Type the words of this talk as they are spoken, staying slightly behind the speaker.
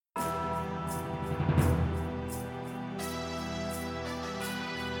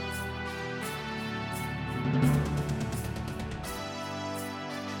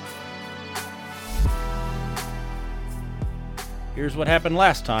Here's what happened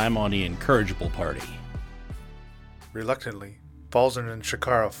last time on the Incorrigible Party. Reluctantly, Falzern and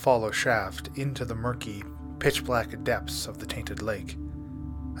Shakara follow Shaft into the murky, pitch-black depths of the tainted lake,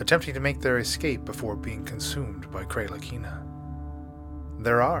 attempting to make their escape before being consumed by Kralakina.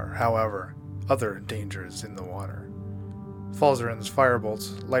 There are, however, other dangers in the water. Falzern's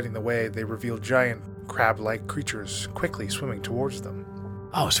firebolts lighting the way, they reveal giant, crab-like creatures quickly swimming towards them.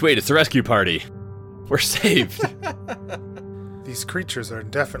 Oh, sweet, it's the rescue party. We're saved. These creatures are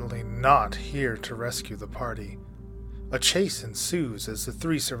definitely not here to rescue the party. A chase ensues as the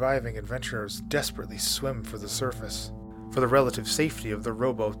three surviving adventurers desperately swim for the surface, for the relative safety of the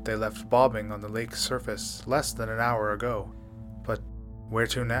rowboat they left bobbing on the lake's surface less than an hour ago. But where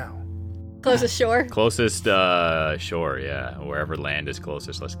to now? Closest shore? Closest shore, yeah. Wherever land is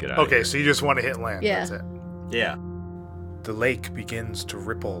closest, let's get out of here. Okay, so you just want to hit land, Yeah. that's it. Yeah. The lake begins to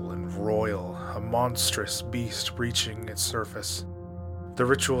ripple and roil, a monstrous beast breaching its surface. The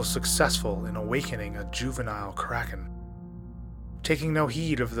ritual successful in awakening a juvenile kraken. Taking no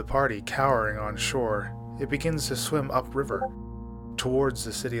heed of the party cowering on shore, it begins to swim upriver, towards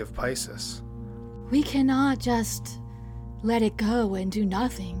the city of Piscis. We cannot just let it go and do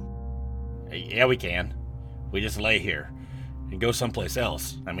nothing. Yeah, we can. We just lay here and go someplace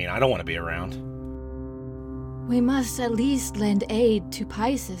else. I mean, I don't want to be around. We must at least lend aid to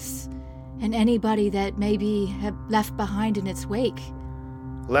Piscis and anybody that maybe have left behind in its wake.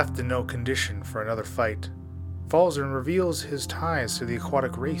 Left in no condition for another fight, Falzern reveals his ties to the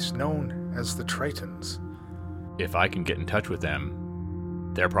aquatic race known as the Tritons. If I can get in touch with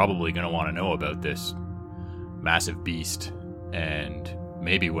them, they're probably going to want to know about this massive beast and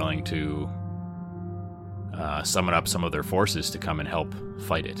maybe willing to summon up some of their forces to come and help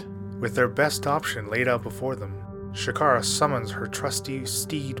fight it. With their best option laid out before them, Shakara summons her trusty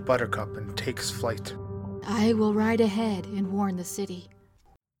steed Buttercup and takes flight. I will ride ahead and warn the city.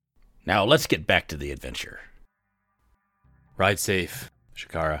 Now, let's get back to the adventure. Ride safe,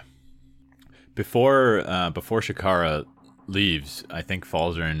 Shakara. Before Shakara leaves, I think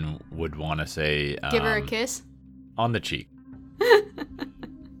Falzern would want to say... Give her a kiss? On the cheek.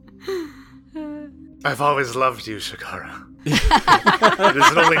 I've always loved you, Shakara. It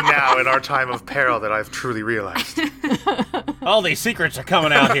is only now, in our time of peril, that I've truly realized. All these secrets are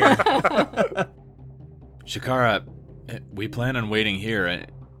coming out here. Shakara, we plan on waiting here.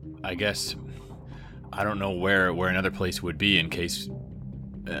 I guess... I don't know where another place would be in case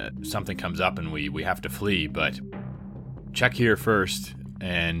something comes up and we have to flee, but check here first,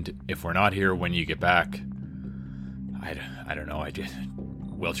 and if we're not here when you get back, I don't know,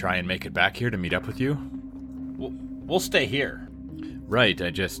 we'll try and make it back here to meet up with you. We'll stay here. Right,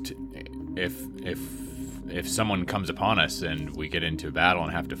 if someone comes upon us and we get into battle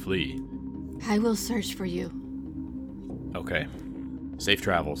and have to flee. I will search for you. Okay. Safe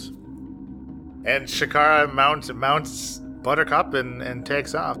travels. And Shakara mounts Buttercup and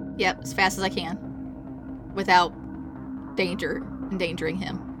takes off. Yep, as fast as I can. Without endangering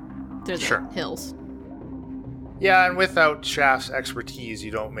him through the hills. Yeah, and without Shaft's expertise,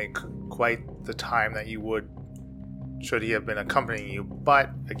 you don't make quite the time that you would should he have been accompanying you. But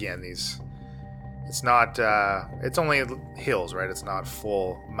again, it's only hills, right? It's not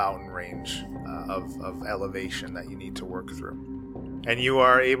full mountain range of elevation that you need to work through. And you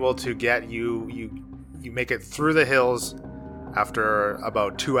are able to get you make it through the hills after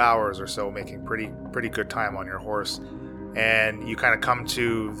about 2 hours or so, making pretty good time on your horse. And you kind of come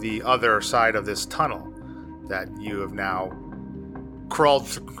to the other side of this tunnel that you have now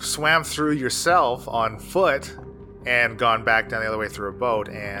swam through yourself on foot and gone back down the other way through a boat.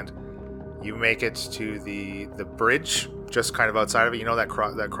 And you make it to the bridge just kind of outside of it. You know that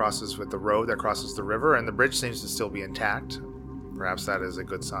crosses with the road, that crosses the river, and the bridge seems to still be intact. Perhaps that is a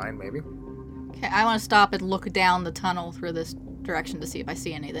good sign, maybe. Okay, I want to stop and look down the tunnel through this direction to see if I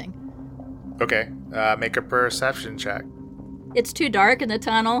see anything. Okay, make a perception check. It's too dark in the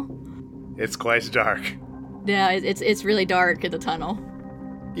tunnel. It's quite dark. Yeah, it's really dark in the tunnel.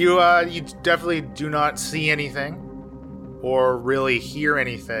 You definitely do not see anything or really hear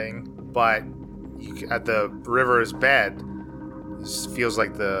anything, but at the river's bed, it feels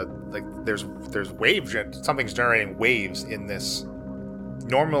like there's waves. Something's generating waves in this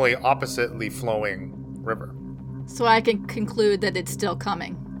normally oppositely flowing river. So I can conclude that it's still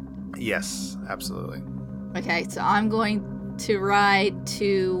coming. Yes, absolutely. Okay, so I'm going to ride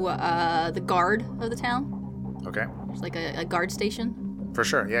to the guard of the town. Okay. It's like a guard station. For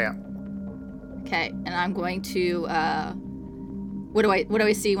sure, yeah. Okay, and I'm going to what do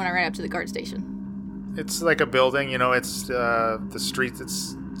I see when I ride up to the guard station? It's like a building, it's the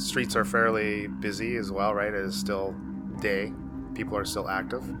streets are fairly busy as well, right? It is still day. people are still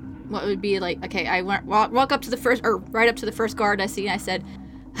active. What would be like, okay, I walk up to the first, or right up to the first guard I see, and I said,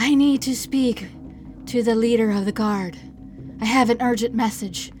 I need to speak to the leader of the guard. I have an urgent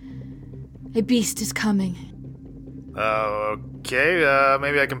message. A beast is coming. Okay,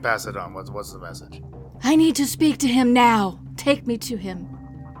 maybe I can pass it on. What's the message? I need to speak to him now. Take me to him.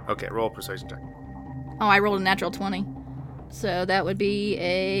 Okay, roll a persuasion check. Oh, I rolled a natural 20. So that would be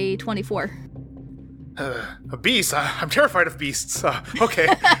a 24. A beast? I'm terrified of beasts. Okay.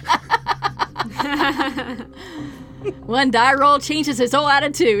 One die roll changes his whole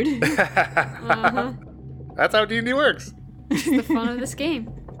attitude. That's how D&D works. It's the fun of this game.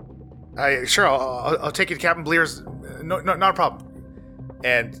 I'll take you to Captain Blear's. No, not a problem.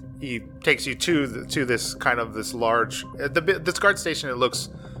 And he takes you to this kind of this large. This guard station. It looks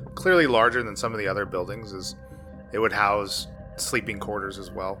clearly larger than some of the other buildings. It would house sleeping quarters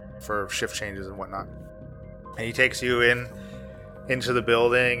as well for shift changes and whatnot. And he takes you into the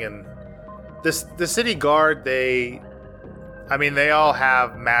building, and the city guard. They all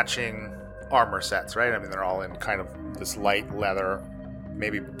have matching armor sets, right? I mean, they're all in kind of this light leather,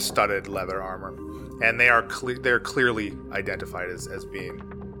 maybe studded leather armor, and they're clearly identified as being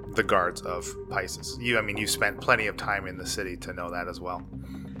the guards of Piscis. You spent plenty of time in the city to know that as well.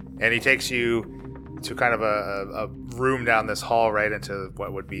 And he takes you to kind of a room down this hall right into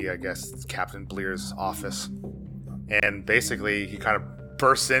what would be, I guess, Captain Blear's office. And basically, he kind of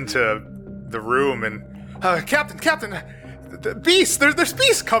bursts into the room and, Captain, the beast, there's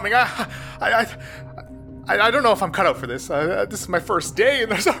beasts coming. I don't know if I'm cut out for this. This is my first day,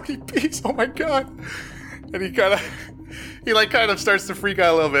 and there's already beasts. Oh my god! And he kind of starts to freak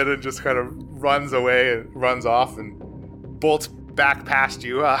out a little bit and just kind of runs away and runs off and bolts back past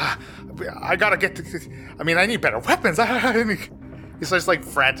you. I gotta get to. I need better weapons. He starts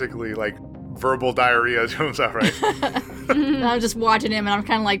frantically verbal diarrhea to himself, right? I'm just watching him, and I'm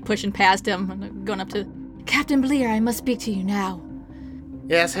kind of pushing past him and going up to Captain Blear. I must speak to you now.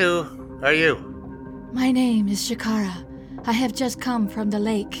 Yes, who are you? My name is Shakara. I have just come from the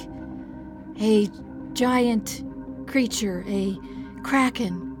lake. A giant creature, a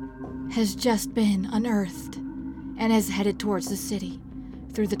kraken, has just been unearthed and has headed towards the city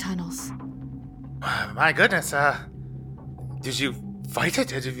through the tunnels. My goodness, did you fight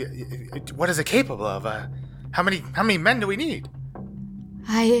it? What is it capable of? How many men do we need?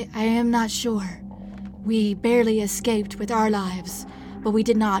 I am not sure. We barely escaped with our lives, but we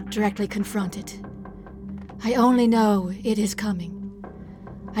did not directly confront it. I only know it is coming.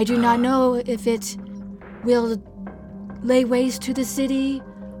 I do not know if it will lay waste to the city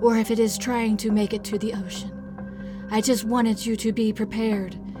or if it is trying to make it to the ocean. I just wanted you to be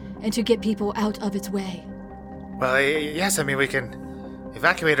prepared and to get people out of its way. Well, yes, we can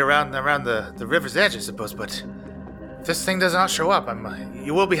evacuate around the river's edge, I suppose, but if this thing does not show up,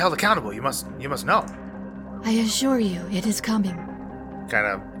 you will be held accountable. You must know. I assure you, it is coming. Kind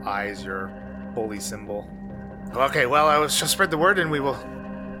of eyes your holy symbol. Okay, well, I will spread the word, and we will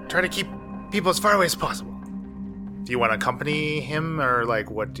try to keep people as far away as possible. Do you want to accompany him, or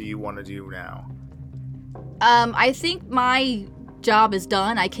what do you want to do now? I think my job is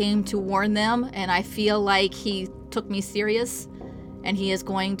done. I came to warn them, and I feel like he took me serious, and he is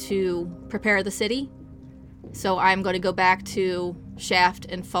going to prepare the city. So I'm going to go back to Shaft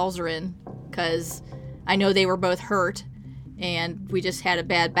and Falzarin, because I know they were both hurt, and we just had a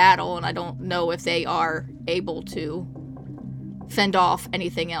bad battle, and I don't know if they are able to fend off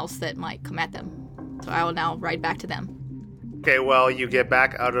anything else that might come at them. So I will now ride back to them. Okay, well, you get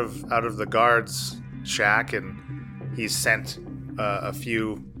back out of the guard's shack, and he's sent a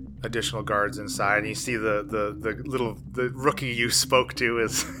few additional guards inside, and you see the rookie you spoke to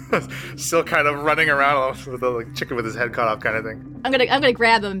is still kind of running around with a chicken with his head cut off kind of thing. I'm gonna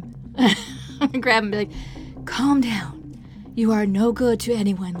grab him. I'm gonna grab him and be like, calm down. You are no good to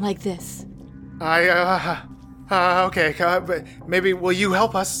anyone like this. Okay, but maybe will you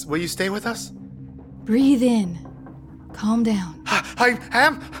help us? Will you stay with us? Breathe in. Calm down. I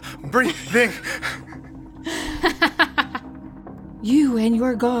am breathing. You and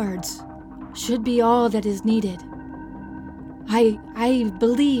your guards should be all that is needed. I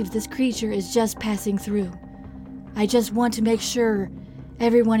believe this creature is just passing through. I just want to make sure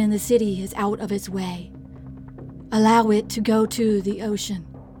everyone in the city is out of its way. Allow it to go to the ocean.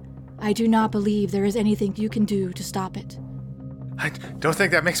 I do not believe there is anything you can do to stop it. I don't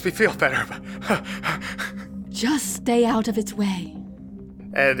think that makes me feel better. Just stay out of its way.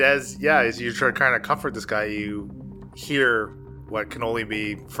 And as you try to kind of comfort this guy, you hear what can only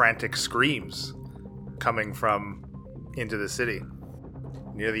be frantic screams coming from into the city,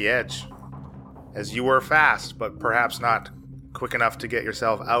 near the edge. As you were fast, but perhaps not quick enough to get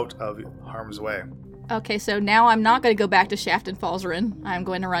yourself out of harm's way. Okay, so now I'm not going to go back to Shaft and Falzarin. I'm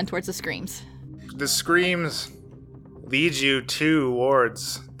going to run towards the screams. The screams lead you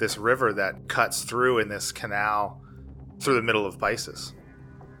towards this river that cuts through in this canal through the middle of Piscis.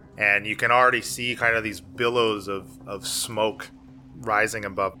 And you can already see kind of these billows of smoke rising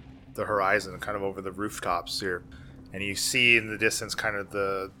above the horizon, kind of over the rooftops here. And you see in the distance kind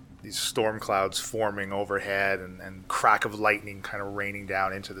of these storm clouds forming overhead and crack of lightning kind of raining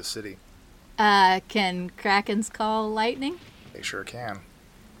down into the city. Can Krakens call lightning? They sure can.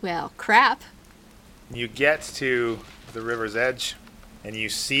 Well, crap. You get to the river's edge, and you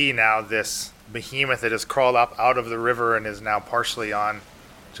see now this behemoth that has crawled up out of the river and is now partially on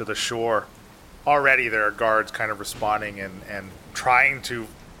to the shore. Already there are guards kind of responding and trying to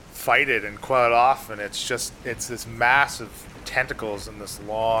fight it and quell it off, and it's this massive tentacles and this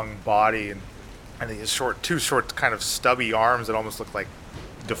long body and these two short kind of stubby arms that almost look like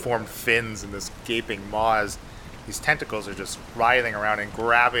deformed fins and this gaping maws. These tentacles are just writhing around and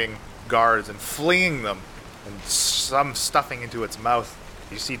grabbing guards and flinging them, and some stuffing into its mouth.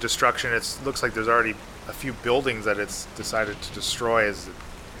 You see destruction. It looks like there's already a few buildings that it's decided to destroy, as it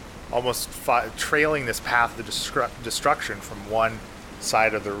almost trailing this path of destruction from one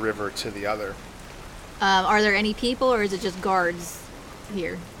side of the river to the other. Are there any people, or is it just guards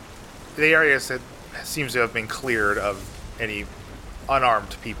here? The area seems to have been cleared of any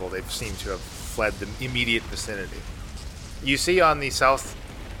unarmed people. They seem to have fled the immediate vicinity. You see on the south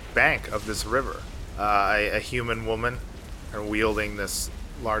bank of this river a human woman wielding this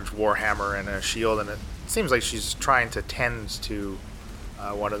large warhammer and a shield, and it seems like she's trying to tend to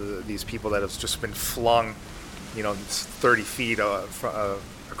one of these people that has just been flung 30 feet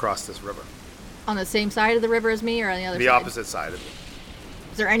across this river. On the same side of the river as me, or on the other side? The opposite side of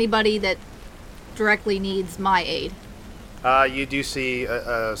it. Is there anybody that directly needs my aid? You do see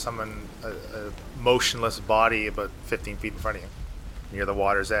a motionless body about 15 feet in front of you, near the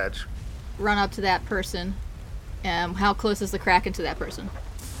water's edge. Run up to that person. How close is the Kraken to that person?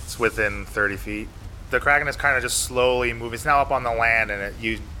 It's within 30 feet. The Kraken is kind of just slowly moving. It's now up on the land, and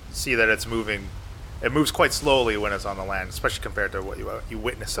you see that it's moving. It moves quite slowly when it's on the land, especially compared to what you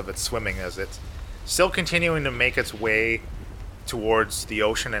witness of it swimming, as it's still continuing to make its way towards the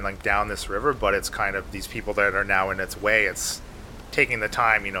ocean and down this river, but it's kind of these people that are now in its way. It's taking the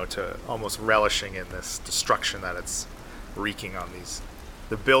time, to almost relishing in this destruction that it's wreaking on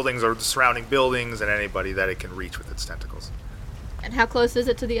the buildings or the surrounding buildings and anybody that it can reach with its tentacles. And how close is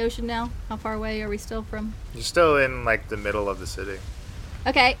it to the ocean now? How far away are we still from? You're still in the middle of the city.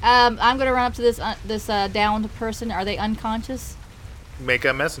 Okay, I'm gonna run up to this downed person. Are they unconscious? Make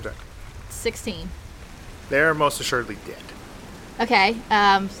a medicine check. 16. They're most assuredly dead. Okay,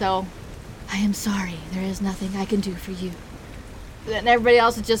 so I am sorry. There is nothing I can do for you. And everybody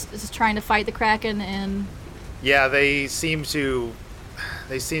else is just trying to fight the Kraken, and yeah, they seem to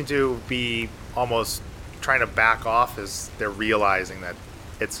be almost trying to back off as they're realizing that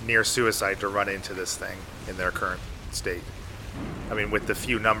it's near suicide to run into this thing in their current state. I mean, with the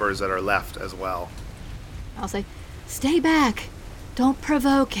few numbers that are left as well. I'll say, stay back. Don't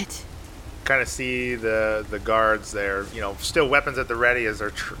provoke it. Kind of see the guards there, still weapons at the ready as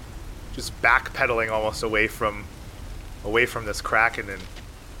they're just backpedaling almost away from this Kraken, and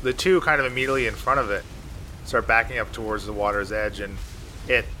the two kind of immediately in front of it start backing up towards the water's edge, and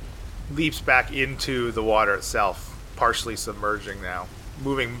it leaps back into the water itself, partially submerging now,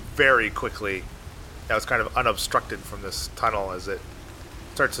 moving very quickly. Now it's kind of unobstructed from this tunnel as it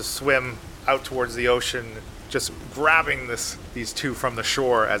starts to swim out towards the ocean, just grabbing these two from the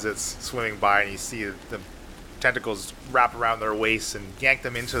shore as it's swimming by, and you see the tentacles wrap around their waists and yank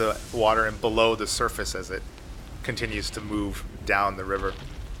them into the water and below the surface as it continues to move down the river.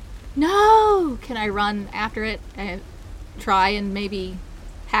 No! Can I run after it and try and maybe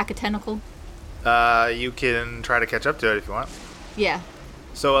hack a tentacle? You can try to catch up to it if you want. Yeah.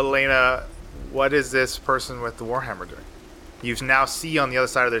 So, Elena, what is this person with the warhammer doing? You now see on the other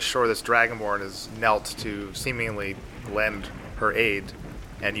side of this shore, this dragonborn is knelt to seemingly lend her aid,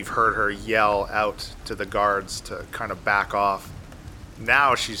 and you've heard her yell out to the guards to kind of back off.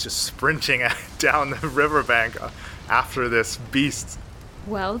 Now she's just sprinting down the riverbank after this beast.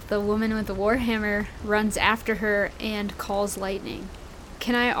 Well, the woman with the warhammer runs after her and calls lightning.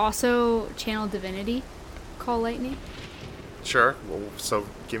 Can I also channel divinity? Call lightning? Sure. Well, so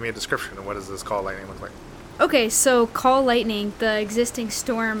give me a description of what does this call lightning look like? Okay, so call lightning, the existing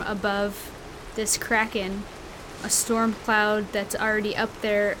storm above this Kraken, a storm cloud that's already up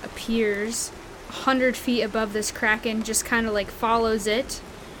there appears 100 feet above this Kraken, just kind of follows it,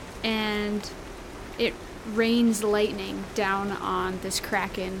 and it rains lightning down on this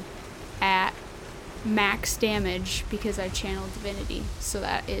kraken at max damage because I channeled divinity. So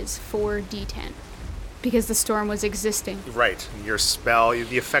that is 4d10 because the storm was existing. Right. Your spell,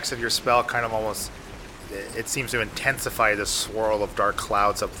 the effects of your spell kind of almost, it seems to intensify this swirl of dark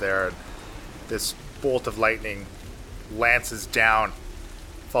clouds up there. This bolt of lightning lances down,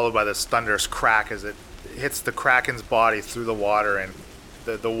 followed by this thunderous crack as it hits the kraken's body through the water, and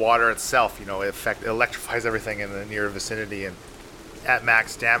the water itself, electrifies everything in the near vicinity. And at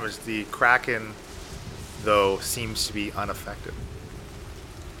max damage, the kraken, though, seems to be unaffected.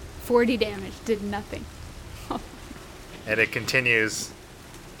 40 damage, did nothing. And it continues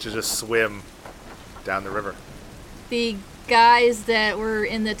to just swim down the river. The guys that were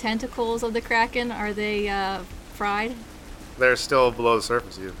in the tentacles of the kraken, are they fried? They're still below the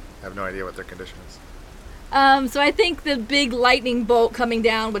surface. You have no idea what their condition is. So I think the big lightning bolt coming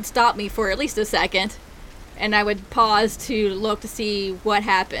down would stop me for at least a second, and I would pause to look to see what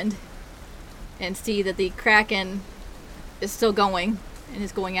happened, and see that the kraken is still going and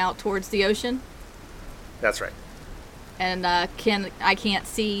is going out towards the ocean. That's right. And I can't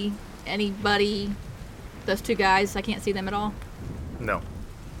see anybody. Those two guys, I can't see them at all. No.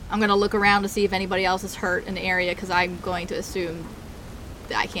 I'm going to look around to see if anybody else is hurt in the area, because I'm going to assume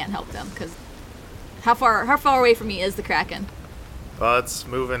that I can't help them. Because how far away from me is the kraken? Well, it's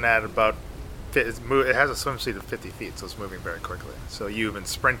moving at about. It has a swim speed of 50 feet, so it's moving very quickly. So you've been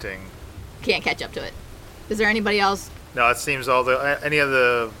sprinting. Can't catch up to it. Is there anybody else? No, it seems any of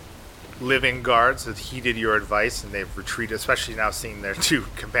the living guards have heeded your advice, and they've retreated. Especially now, seeing their two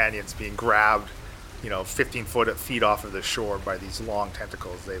companions being grabbed, 15 feet off of the shore by these long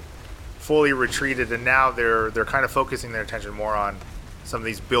tentacles. They've fully retreated, and now they're kind of focusing their attention more on some of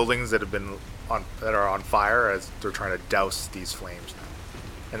these buildings that are on fire, as they're trying to douse these flames now.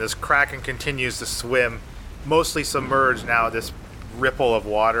 And this kraken continues to swim, mostly submerged now. This ripple of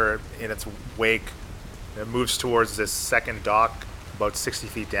water in its wake, it moves towards this second dock about 60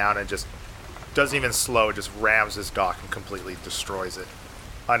 feet down, and just doesn't even slow, just rams this dock and completely destroys it,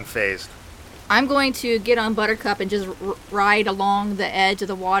 unfazed. I'm going to get on Buttercup and just ride along the edge of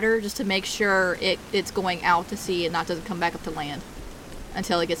the water just to make sure it's going out to sea and not doesn't come back up to land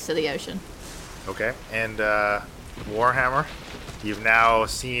until it gets to the ocean. Okay, and Warhammer, you've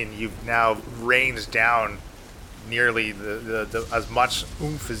now rained down nearly the as much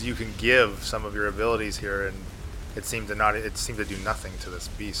oomph as you can give some of your abilities here, and it seemed to do nothing to this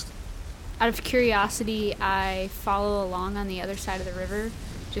beast. Out of curiosity, I follow along on the other side of the river,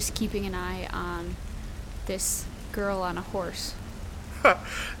 just keeping an eye on this girl on a horse.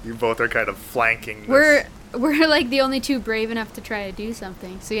 You both are kind of flanking this. We're like the only two brave enough to try to do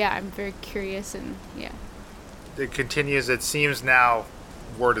something. So yeah, I'm very curious, and yeah. It continues. It seems now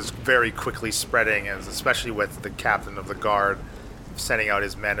word is very quickly spreading, as especially with the captain of the guard sending out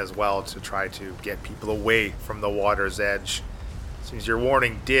his men as well to try to get people away from the water's edge. Seems your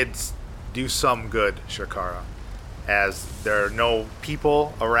warning did do some good, Shakara, as there are no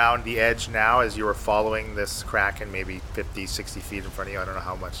people around the edge now as you are following this kraken, maybe 50, 60 feet in front of you. I don't know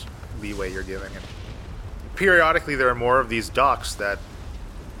how much leeway you're giving it. Periodically, there are more of these docks that,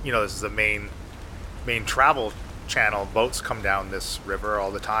 this is the main travel channel. Boats come down this river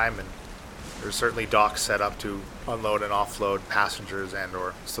all the time, and there's certainly docks set up to unload and offload passengers and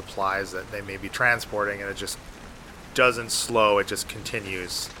or supplies that they may be transporting, and it just doesn't slow. It just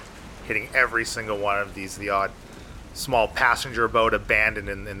continues, hitting every single one of these, the odd small passenger boat abandoned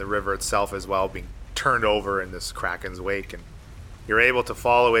in the river itself as well, being turned over in this kraken's wake. And you're able to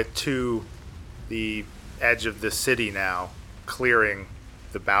follow it to the edge of the city now, clearing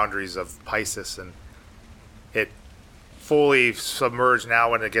the boundaries of Piscis, and it fully submerged.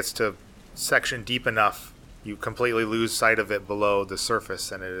 Now when it gets to section deep enough, you completely lose sight of it below the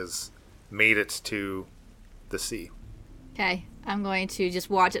surface, and it has made it to the sea. Okay, I'm going to just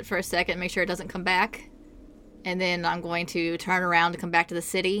watch it for a second, make sure it doesn't come back, and then I'm going to turn around to come back to the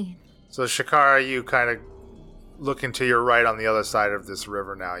city. So Shakara, you kind of looking to your right on the other side of this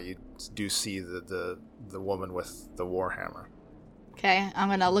river now. You do see the woman with the warhammer. Okay, I'm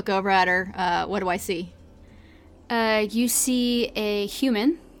going to look over at her. What do I see? You see a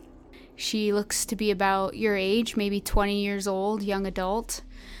human. She looks to be about your age, maybe 20 years old, young adult,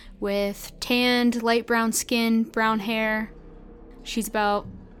 with tanned, light brown skin, brown hair. She's about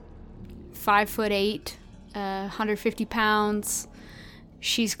 5'8", 150 pounds.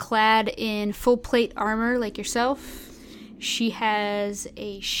 She's clad in full plate armor like yourself. She has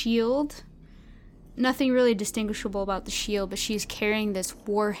a shield. Nothing really distinguishable about the shield, but she's carrying this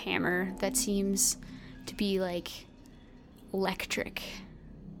war hammer that seems to be like electric.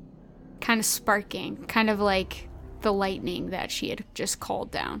 kind of sparking, kind of like the lightning that she had just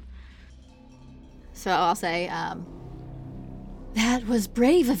called down. So I'll say, that was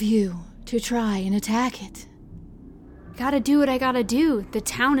brave of you to try and attack it. Gotta do what I gotta do. The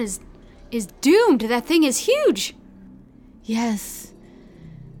town is doomed. That thing is huge. Yes.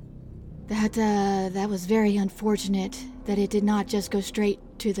 That was very unfortunate that it did not just go straight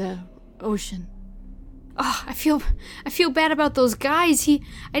to the ocean. Oh, I feel bad about those guys. I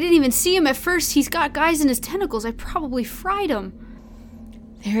didn't even see him at first. He's got guys in his tentacles. I probably fried him.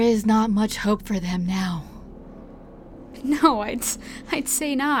 There is not much hope for them now. No, I'd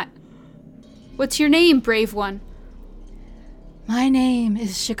say not. What's your name, brave one? My name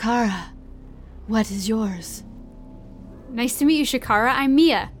is Shakara. What is yours? Nice to meet you, Shakara. I'm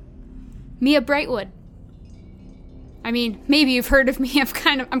Mia. Mia Brightwood. I mean, maybe you've heard of me.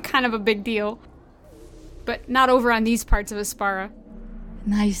 I'm kind of a big deal. But not over on these parts of Aspara.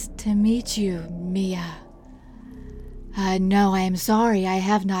 Nice to meet you, Mia. No, I am sorry. I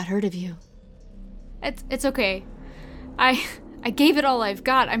have not heard of you. It's okay. I gave it all I've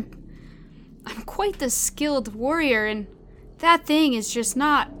got. I'm quite the skilled warrior, and that thing is just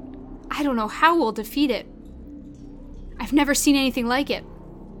not... I don't know how we'll defeat it. I've never seen anything like it.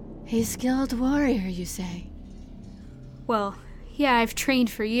 A skilled warrior, you say? Well, yeah, I've trained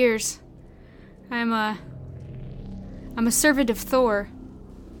for years. I'm a servant of Thor.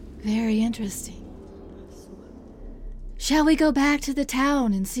 Very interesting. Shall we go back to the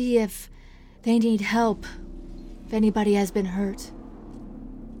town and see if they need help? If anybody has been hurt?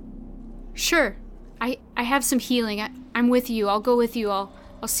 Sure. I have some healing. I'm with you. I'll go with you. I'll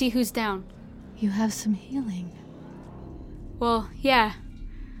see who's down. You have some healing? Well, yeah.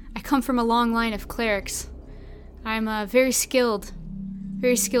 I come from a long line of clerics. I'm a very skilled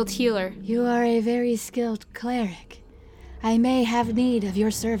healer. You are a very skilled cleric. I may have need of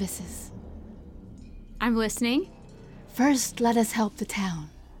your services. I'm listening. First, let us help the town.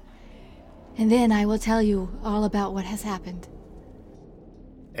 And then I will tell you all about what has happened.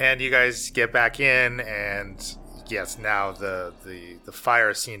 And you guys get back in, and yes, now the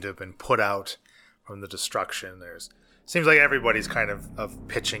fire seemed to have been put out from the destruction. Seems like everybody's kind of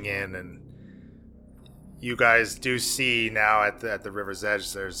pitching in, and you guys do see now at the river's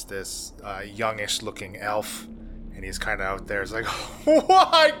edge, there's this youngish looking elf, and he's kind of out there. It's like, oh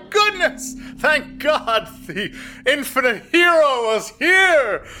my goodness! Thank God the infinite hero was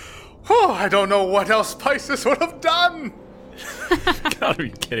here! Oh, I don't know what else Piscis would have done! Gotta be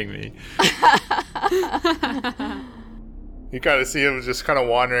kidding me. You kind of see him just kind of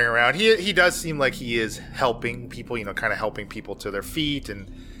wandering around. He does seem like he is helping people, kind of helping people to their feet,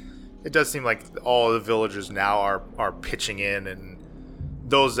 and it does seem like all the villagers now are pitching in, and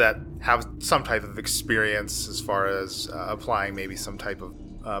those that have some type of experience as far as applying maybe some type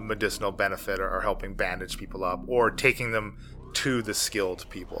of medicinal benefit or helping bandage people up or taking them to the skilled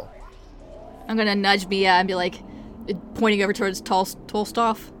people. I'm gonna nudge Mia and be like, pointing over towards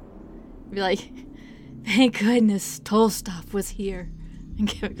Tolstoff. Be like, thank goodness Tolstoff was here. And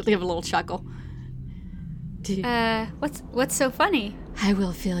give a little chuckle. What's so funny? I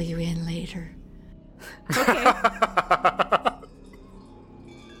will fill you in later. Okay.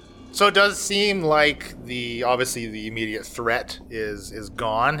 So it does seem like obviously the immediate threat is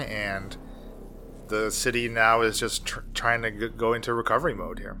gone, and the city now is just trying to go into recovery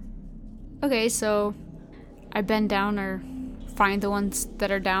mode here. Okay, so I bend down or find the ones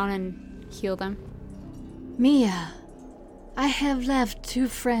that are down and heal them. Mia, I have left 2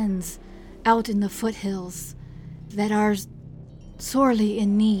 friends out in the foothills that are sorely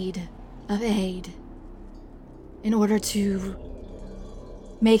in need of aid in order to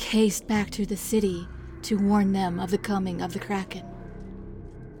make haste back to the city to warn them of the coming of the Kraken.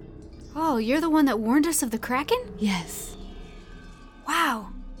 Oh, you're the one that warned us of the Kraken? Yes. Wow.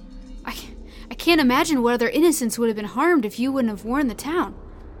 I can't imagine what other innocents would have been harmed if you wouldn't have warned the town.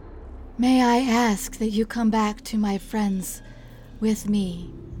 May I ask that you come back to my friends with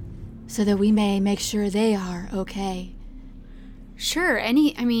me so that we may make sure they are okay? Sure,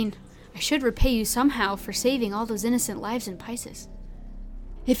 I should repay you somehow for saving all those innocent lives in Piscis.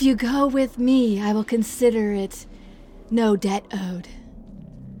 If you go with me, I will consider it no debt owed.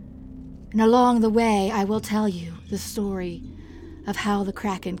 And along the way, I will tell you the story of how the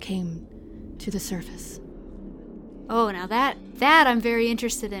Kraken came to the surface. Oh, now that I'm very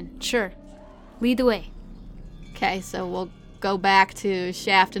interested in. Sure. Lead the way. Okay, so we'll go back to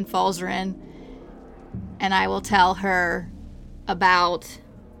Shaft and Falzarin, and I will tell her about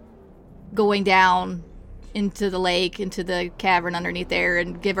going down into the lake, into the cavern underneath there,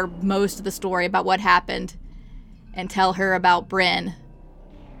 and give her most of the story about what happened, and tell her about Bryn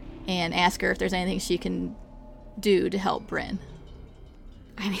and ask her if there's anything she can do to help Bryn.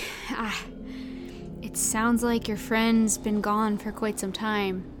 I mean, it sounds like your friend's been gone for quite some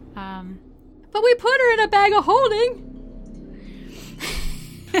time. But we put her in a bag of holding.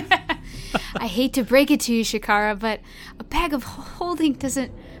 I hate to break it to you, Shikara, but a bag of holding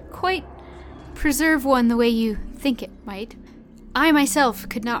doesn't quite preserve one the way you think it might. I myself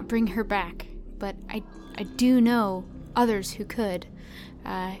could not bring her back, but I do know others who could.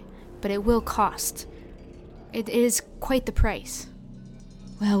 But it will cost. It is quite the price.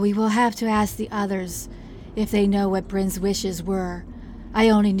 Well, we will have to ask the others if they know what Bryn's wishes were. I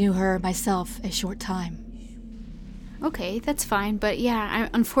only knew her myself a short time. Okay, that's fine, but yeah,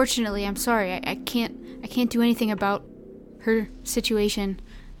 unfortunately, I'm sorry. I can't do anything about her situation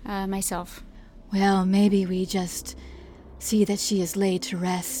myself. Well, maybe we just see that she is laid to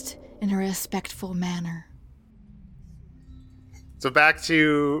rest in a respectful manner. So back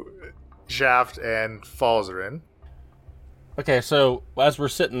to Shaft and Falzarin. Okay, so as we're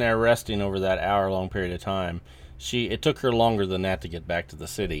sitting there resting over that hour-long period of time, it took her longer than that to get back to the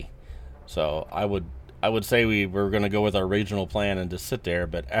city. So I would say we were going to go with our original plan and just sit there.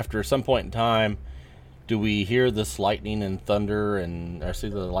 But after some point in time, do we hear this lightning and thunder I see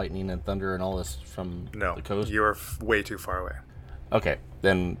the lightning and thunder and all this from the coast? No, you're way too far away. Okay,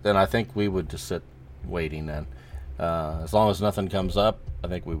 then I think we would just sit waiting then. As long as nothing comes up, I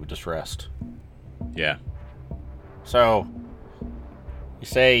think we would just rest. Yeah. So, you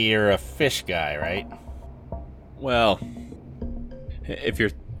say you're a fish guy, right? Well, if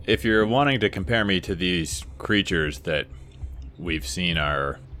you're wanting to compare me to these creatures that we've seen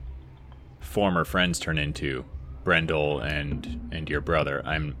our former friends turn into, Brendel and your brother,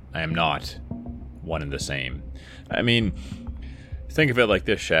 I am not one and the same. I mean, think of it like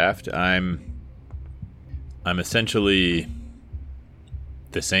this, Shaft. I'm essentially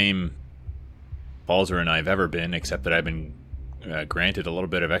the same Balzarin I've ever been, except that I've been granted a little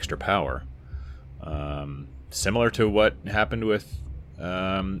bit of extra power. Similar to what happened with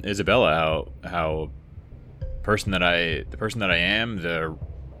Isabella, how the person that I am, the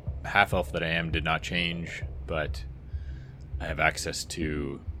half-elf that I am, did not change, but I have access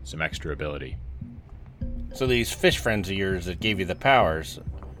to some extra ability. So these fish friends of yours that gave you the powers,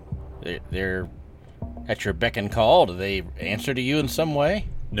 they're at your beck and call? Do they answer to you in some way?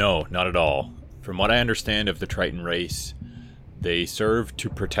 No, not at all. From what I understand of the Triton race, they serve to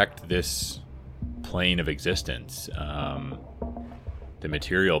protect this plane of existence. The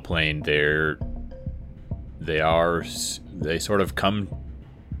material plane, they sort of come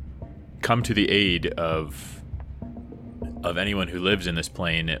to the aid of anyone who lives in this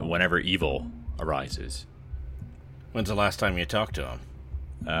plane whenever evil arises. When's the last time you talked to them?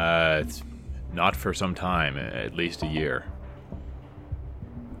 It's not for some time, at least a year.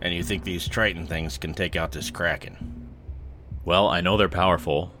 And you think these Triton things can take out this Kraken? Well, I know they're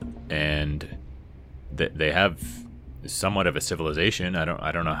powerful, and they have somewhat of a civilization.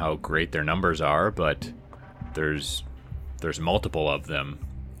 I don't know how great their numbers are, but there's multiple of them,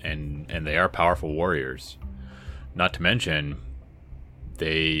 and they are powerful warriors. Not to mention,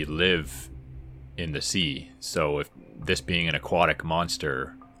 they live in the sea. So if this being an aquatic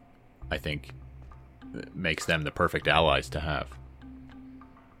monster, I think makes them the perfect allies to have.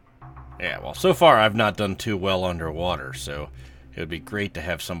 Yeah, well, so far I've not done too well underwater, so it would be great to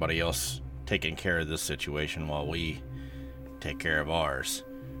have somebody else taking care of this situation while we take care of ours.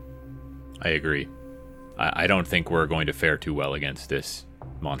 I agree. I don't think we're going to fare too well against this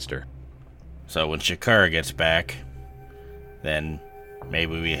monster. So when Shikara gets back, then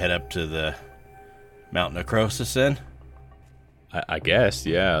maybe we head up to the Mountain of Croesus then? I guess,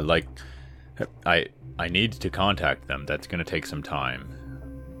 yeah. Like, I need to contact them. That's going to take some time.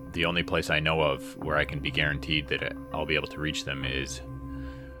 The only place I know of where I can be guaranteed that I'll be able to reach them is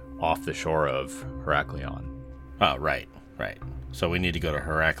off the shore of Heraklion. Oh, right. So we need to go to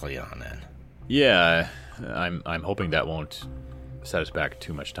Heraklion then. Yeah, I'm hoping that won't set us back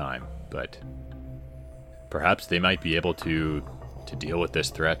too much time, but perhaps they might be able to deal with this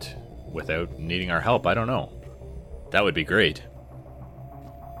threat without needing our help. I don't know. That would be great.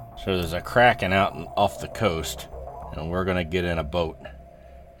 So there's a Kraken out off the coast, and we're going to get in a boat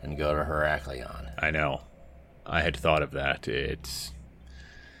and go to Heraklion. I know. I had thought of that.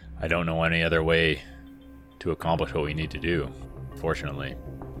 I don't know any other way to accomplish what we need to do, fortunately.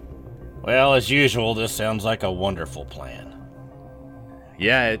 Well, as usual, this sounds like a wonderful plan.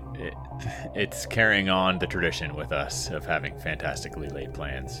 Yeah, it's carrying on the tradition with us of having fantastically laid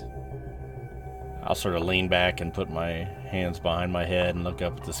plans. I'll sort of lean back and put my hands behind my head and look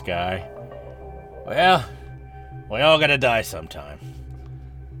up at the sky. Well, we all gotta die sometime.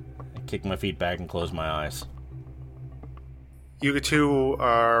 kick my feet back and close my eyes. You two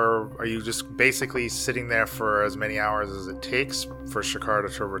are you just basically sitting there for as many hours as it takes for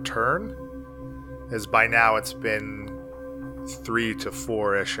Shakara to return? As by now it's been 3 to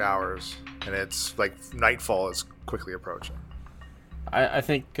 4-ish hours, and it's like nightfall is quickly approaching. I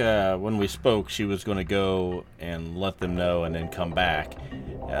think when we spoke, she was going to go and let them know and then come back.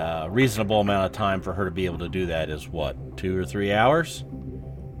 A reasonable amount of time for her to be able to do that is what, 2 or 3 hours?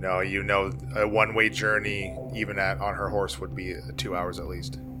 No, a one-way journey, even on her horse, would be 2 hours at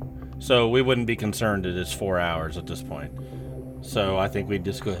least. So we wouldn't be concerned that it's 4 hours at this point. So I think we'd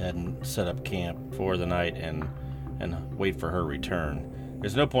just go ahead and set up camp for the night and wait for her return.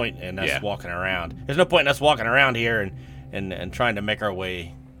 There's no point in us walking around. There's no point in us walking around here and trying to make our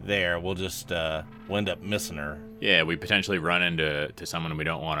way there. We'll just we'll end up missing her. Yeah, we potentially run into someone we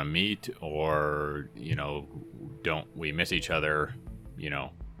don't want to meet, or don't we miss each other?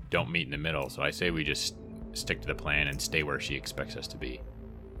 Don't meet in the middle. So I say we just stick to the plan and stay where she expects us to be.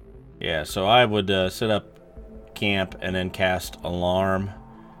 Yeah, so I would set up camp and then cast alarm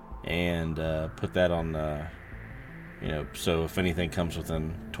and put that on so if anything comes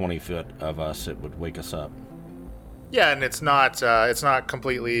within 20 foot of us, it would wake us up. Yeah, and it's not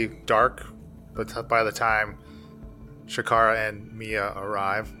completely dark, but by the time Shakara and Mia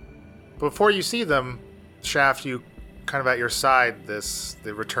arrive, before you see them, Shaft, you kind of at your side,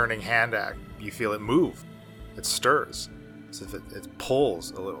 the returning hand act, you feel it move. It stirs. As if it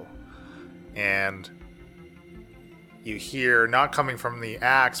pulls a little. And you hear, not coming from the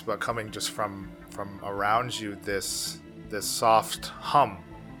axe, but coming just from around you, this soft hum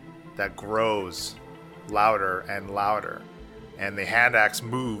that grows louder and louder. And the hand axe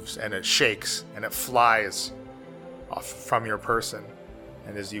moves and it shakes and it flies off from your person.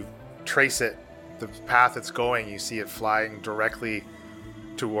 And as you trace it, the path it's going, you see it flying directly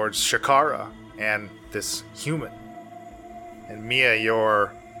towards Shakara and this human. And Mia,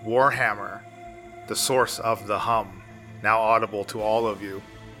 your warhammer, the source of the hum, now audible to all of you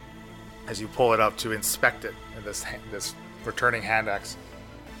as you pull it up to inspect it, and this returning hand axe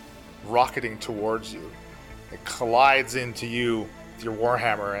rocketing towards you. It collides into you with your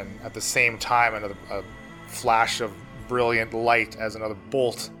warhammer, and at the same time a flash of brilliant light as another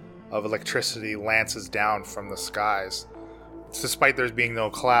bolt of electricity lances down from the skies. Despite there being no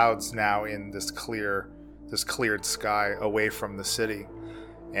clouds now in this cleared sky away from the city.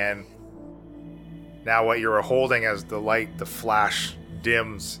 And now what you're holding as the flash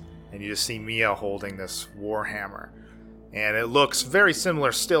dims, and you just see Mia holding this warhammer. And it looks very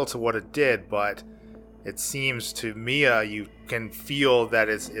similar still to what it did, but it seems to Mia you can feel that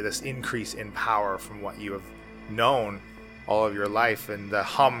it's this increase in power from what you have known all of your life, and the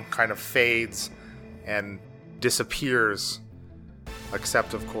hum kind of fades and disappears,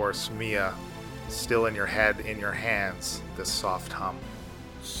 except of course Mia, still in your head, in your hands, this soft hum.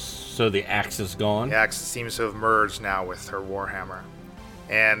 So the axe is gone? The axe seems to have merged now with her warhammer.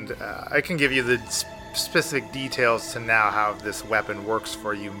 And I can give you the specific details to now how this weapon works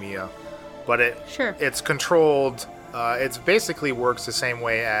for you, Mia. But it's controlled, it basically works the same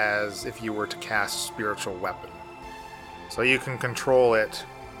way as if you were to cast spiritual weapon. So you can control it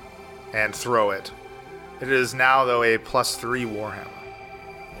and throw it. It is now, though, a +3 warhammer.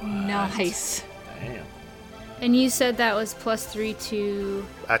 Nice. Damn. And you said that was +3 to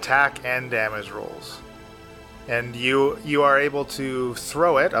attack and damage rolls. And you are able to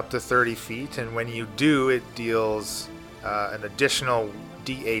throw it up to 30 feet, and when you do, it deals an additional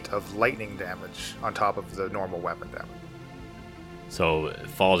d8 of lightning damage on top of the normal weapon damage. So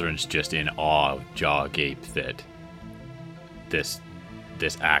Falzarin's just in awe, jaw agape, that this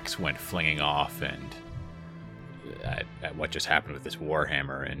axe went flinging off, and at what just happened with this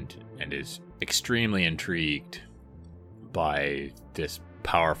warhammer, and is extremely intrigued by this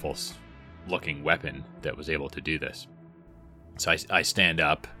powerful looking weapon that was able to do this. So I stand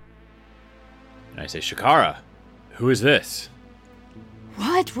up and I say, Shakara, who is this?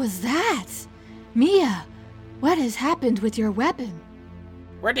 What was that? Mia, what has happened with your weapon?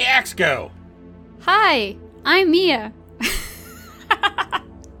 Where'd the axe go? Hi, I'm Mia.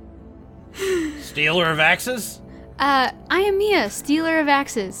 Stealer of axes? I am Mia, stealer of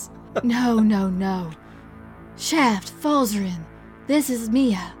axes. No. Shaft, Falzarin, this is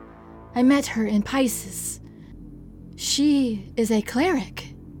Mia. I met her in Piscis. She is a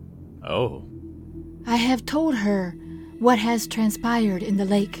cleric. Oh. I have told her what has transpired in the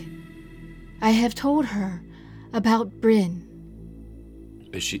lake. I have told her about Bryn.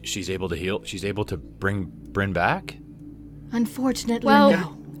 Is she's able to heal? She's able to bring Bryn back? Unfortunately, Well,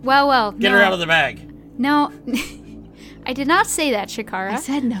 no. Well. Get her out of the bag. No. I did not say that, Shakara. I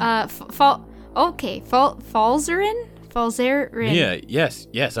said no. Falzarin? Falzarin. Yeah,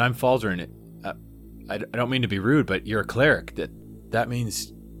 yes, I'm Falzarin. I don't mean to be rude, but you're a cleric. That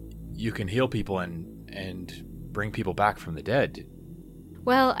means you can heal people and bring people back from the dead.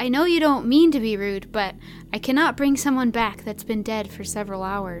 Well, I know you don't mean to be rude, but I cannot bring someone back that's been dead for several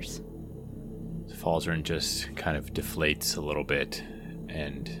hours. Falzarin just kind of deflates a little bit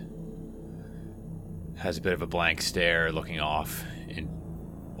and has a bit of a blank stare looking off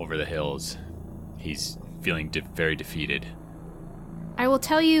over the hills. He's feeling very defeated. I will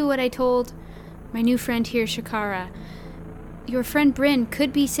tell you what I told my new friend here, Shakara. Your friend Bryn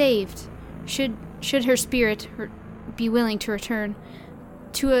could be saved, should her spirit be willing to return,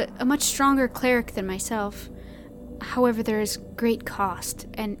 to a much stronger cleric than myself. However, there is great cost,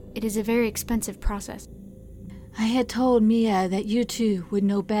 and it is a very expensive process. I had told Mia that you two would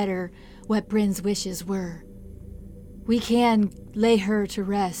know better what Bryn's wishes were. We can lay her to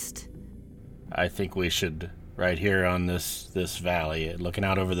rest. I think we should, right here on this valley, looking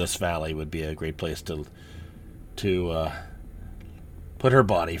out over this valley would be a great place to put her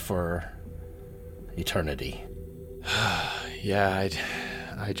body for eternity. Yeah,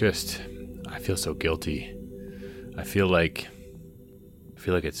 I feel so guilty. I feel like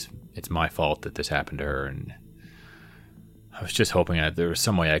it's my fault that this happened to her, and I was just hoping that there was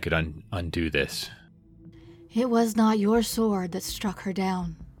some way I could undo this. It was not your sword that struck her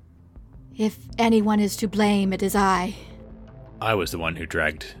down. If anyone is to blame, it is I. I was the one who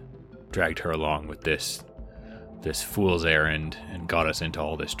dragged her along with this fool's errand and got us into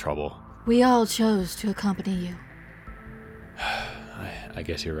all this trouble. We all chose to accompany you. I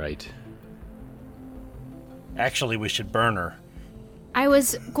guess you're right. Actually, we should burn her. I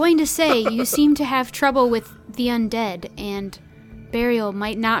was going to say, you seem to have trouble with the undead, and burial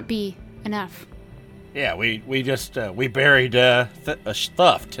might not be enough. Yeah, we just we buried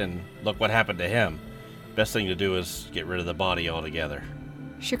Thuft, and look what happened to him. Best thing to do is get rid of the body altogether.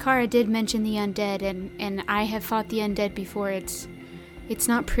 Shakara did mention the undead, and I have fought the undead before. It's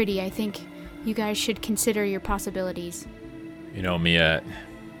not pretty. I think you guys should consider your possibilities. You know, Mia,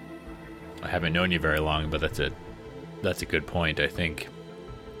 I haven't known you very long, but that's a good point. I think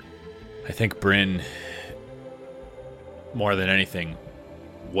Bryn, more than anything,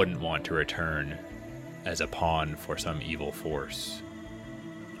 wouldn't want to return as a pawn for some evil force.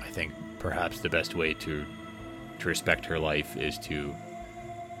 I think perhaps the best way to respect her life is to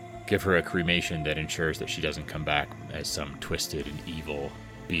give her a cremation that ensures that she doesn't come back as some twisted and evil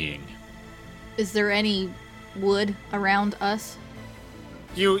being. Is there any wood around us?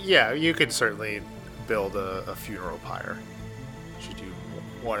 You could certainly build a funeral pyre, should you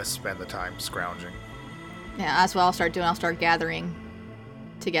want to spend the time scrounging. Yeah, that's what I'll start doing. I'll start gathering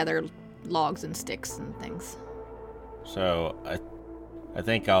together logs and sticks and things. So I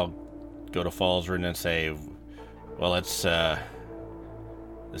think I'll go to Falzarin and say, well, let's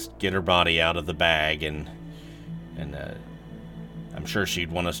get her body out of the bag, and I'm sure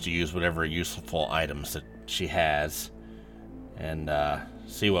she'd want us to use whatever useful items that she has, and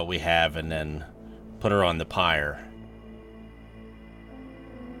see what we have, and then put her on the pyre.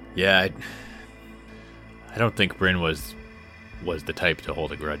 Yeah, I don't think Bryn was the type to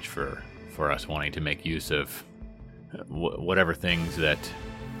hold a grudge for us wanting to make use of whatever things that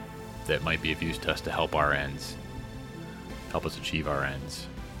might be of use to us to help our ends, help us achieve our ends.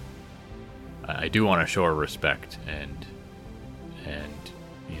 I do want to show her respect, and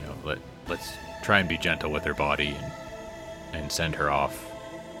you know, let's try and be gentle with her body and send her off.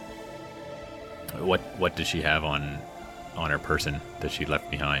 What does she have on her person that she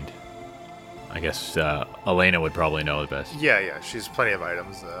left behind? I guess Elena would probably know the best. Yeah, she's plenty of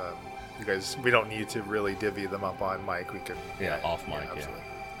items. You guys, we don't need to really divvy them up on mic. We can off mic. Yeah. Absolutely.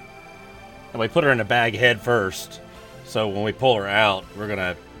 And we put her in a bag head first, so when we pull her out, we're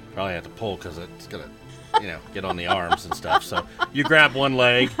gonna probably have to pull because it's gonna, get on the arms and stuff. So you grab one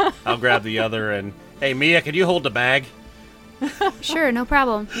leg, I'll grab the other, and hey, Mia, could you hold the bag? Sure, no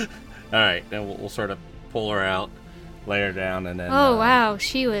problem. All right, then we'll sort of pull her out, lay her down, and then. Oh wow,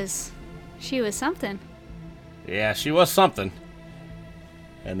 she was something. Yeah, she was something.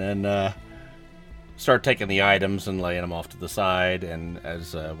 And then start taking the items and laying them off to the side, and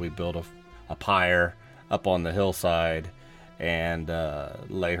as we build a pyre up on the hillside, and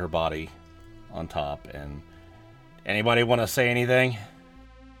lay her body on top. And anybody want to say anything?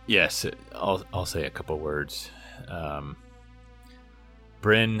 Yes, I'll say a couple words.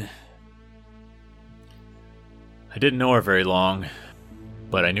 Bryn, I didn't know her very long,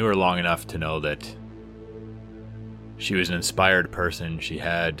 but I knew her long enough to know that she was an inspired person. She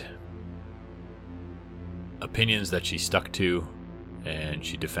had opinions that she stuck to and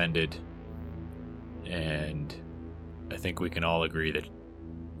she defended. And I think we can all agree that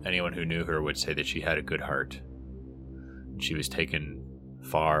anyone who knew her would say that she had a good heart. She was taken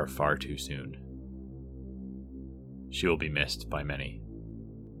far, far too soon. She will be missed by many.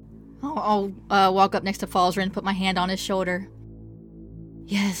 I'll walk up next to Falzarin and put my hand on his shoulder.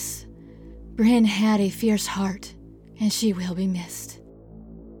 Yes, Bryn had a fierce heart, and she will be missed.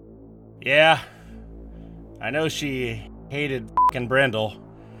 Yeah, I know she hated f***ing Brendel,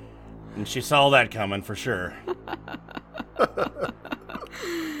 and she saw that coming for sure.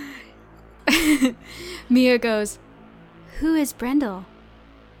 Mia goes, "Who is Brendel?"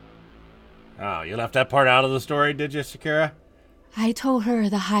 Oh, you left that part out of the story, did you, Sakura? I told her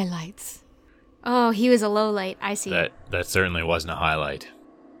the highlights. Oh, he was a lowlight. I see. That certainly wasn't a highlight.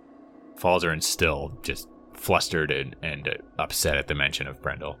 Falzarin's still just flustered and upset at the mention of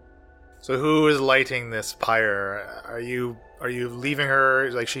Brendel. So who is lighting this pyre? Are you leaving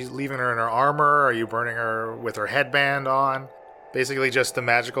her, like she's leaving her in her armor? Are you burning her with her headband on? Basically just the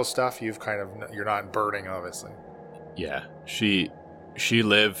magical stuff you're not burning, obviously. Yeah, she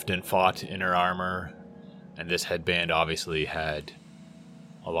lived and fought in her armor, and this headband obviously had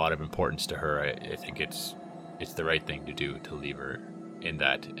a lot of importance to her. I think it's the right thing to do to leave her in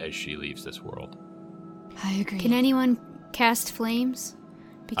that as she leaves this world. I agree. Can anyone cast flames?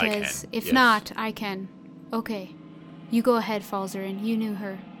 Because if yes. not, I can. Okay. You go ahead, Falzarin. You knew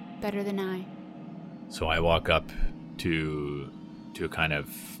her better than I. So I walk up to kind of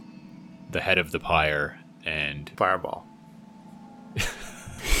the head of the pyre and Fireball.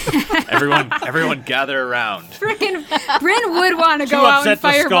 everyone gather around. Frickin' Bryn would want to go out and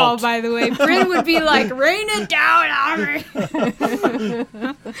fireball, by the way. Bryn would be like, rain it down on me.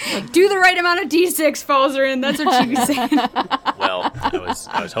 Do the right amount of D6, Falzarin. That's what she'd be saying. Well,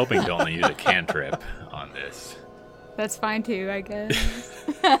 I was hoping to only use a cantrip on this. That's fine too, I guess.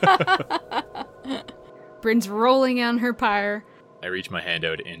 Bryn's rolling on her pyre. I reach my hand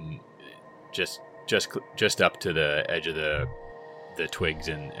out in just up to the edge of the twigs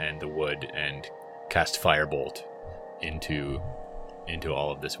and the wood and cast firebolt into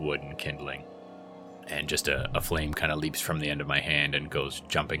all of this wood and kindling. And just a flame kind of leaps from the end of my hand and goes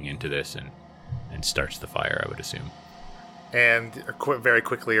jumping into this and starts the fire, I would assume. And very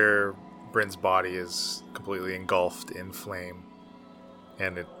quickly, Bryn's body is completely engulfed in flame,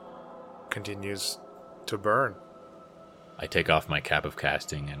 and it continues to burn. I take off my cap of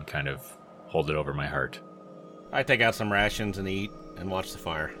casting and kind of hold it over my heart. I take out some rations and eat and watch the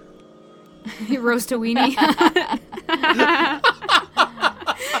fire. Roast a weenie.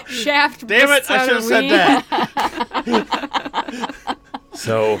 Shaft. Damn it, I should have said that.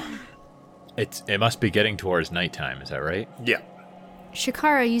 So, it must be getting towards nighttime, is that right? Yeah.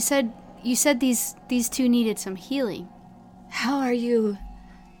 Shakara, you said these two needed some healing. How are you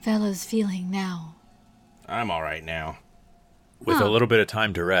fellas feeling now? I'm all right now. With a little bit of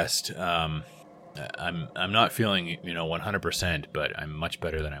time to rest, I'm not feeling 100%, but I'm much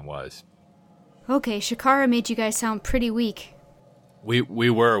better than I was. Okay, Shakara made you guys sound pretty weak. We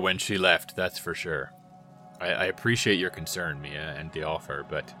were when she left, that's for sure. I appreciate your concern, Mia, and the offer,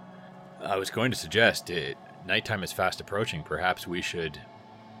 but I was going to suggest nighttime is fast approaching. Perhaps we should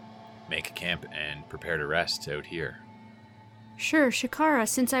make camp and prepare to rest out here. Sure, Shakara,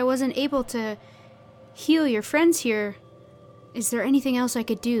 since I wasn't able to heal your friends here, is there anything else I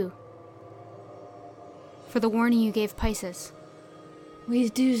could do? For the warning you gave Piscis. We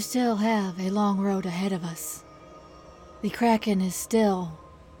do still have a long road ahead of us. The Kraken is still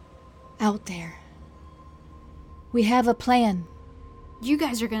out there. We have a plan. You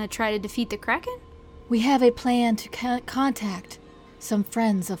guys are gonna try to defeat the Kraken? We have a plan to contact some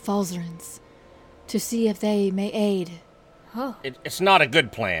friends of Falzarin's to see if they may aid. Oh. It's not a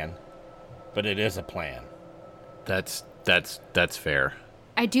good plan, but it is a plan. That's fair.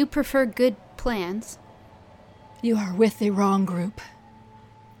 I do prefer good plans. You are with the wrong group.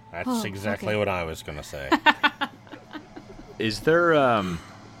 That's exactly what I was going to say. Is there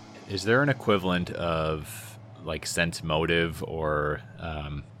an equivalent of like sense motive or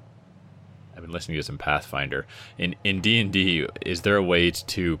I've been listening to some Pathfinder in D&D? Is there a way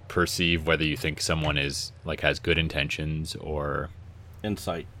to perceive whether you think someone is like has good intentions or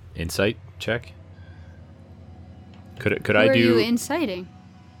Insight check? Could Who I are do you inciting?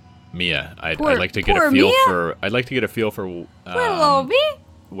 Mia? I'd Poor- like to get poor a feel Mia? for. I'd like to get a feel for Hello, me?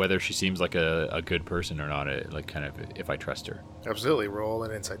 whether she seems like a good person or not. Like kind of if I trust her. Absolutely. Roll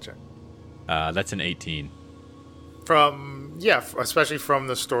an insight check. That's an 18. Especially from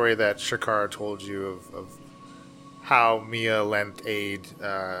the story that Shakara told you of how Mia lent aid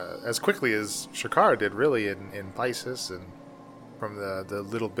as quickly as Shakara did, really, in Piscis. And from the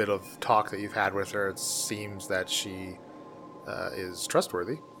little bit of talk that you've had with her, it seems that she is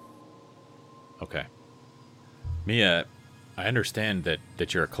trustworthy. Okay. Mia, I understand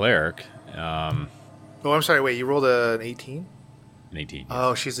that you're a cleric. Oh, I'm sorry. Wait, you rolled an 18? An 18. Yes.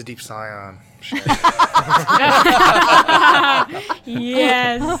 Oh, she's a deep scion. Shit.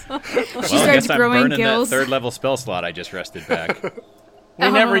 Yes. Well, She I starts guess I'm growing burning gills. that 3rd level spell slot I just rested back. We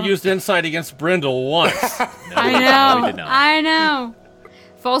never used insight against Brindle once. No, I no, know. we did not. I know.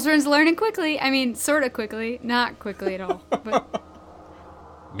 Falzern's learning quickly. I mean, sort of quickly. Not quickly at all. But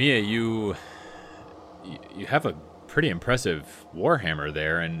Mia, you have a pretty impressive warhammer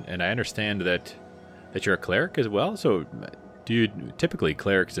there, and I understand that you're a cleric as well. So, typically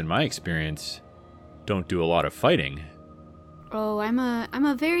clerics, in my experience, don't do a lot of fighting. oh, I'm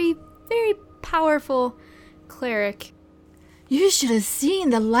a very, very powerful cleric. You should have seen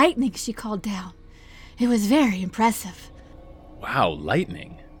the lightning she called down. It was very impressive. Wow,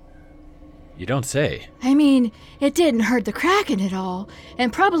 lightning! You don't say. I mean, it didn't hurt the Kraken at all,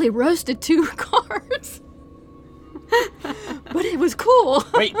 and probably roasted 2 cars. But it was cool.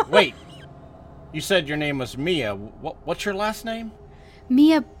 Wait. You said your name was Mia. What's your last name?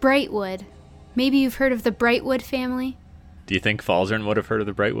 Mia Brightwood. Maybe you've heard of the Brightwood family? Do you think Falzern would have heard of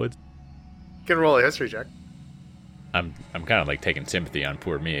the Brightwoods? You can roll a history check. I'm kind of like taking sympathy on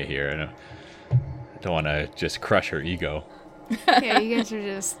poor Mia here. I don't want to just crush her ego. Yeah, you guys are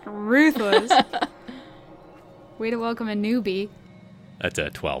just ruthless. Way to welcome a newbie. That's a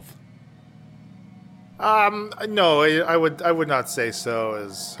 12. No, I would not say so.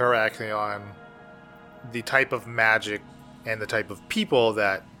 As Heraklion, the type of magic and the type of people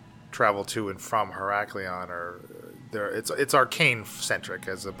that travel to and from Heraklion are there. It's arcane centric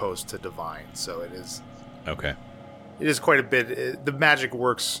as opposed to divine. So it is. Okay. It is quite a bit. The magic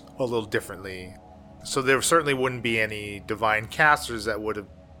works a little differently. So there certainly wouldn't be any divine casters that would have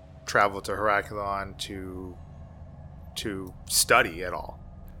traveled to Heraklion to study at all.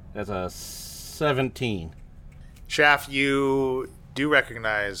 That's a 17. Shaft, you do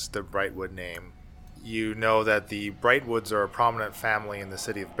recognize the Brightwood name. You know that the Brightwoods are a prominent family in the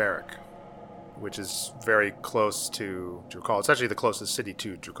city of Barrack, which is very close to Drukal. It's actually the closest city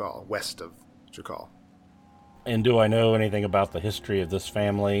to Drukal, west of Drukal. And do I know anything about the history of this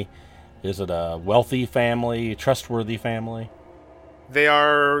family? Is it a wealthy family, trustworthy family? They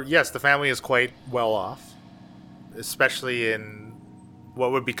are, yes, the family is quite well off, especially in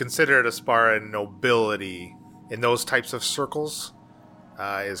what would be considered as far as nobility in those types of circles,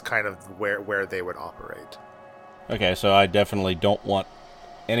 is kind of where they would operate. Okay, so I definitely don't want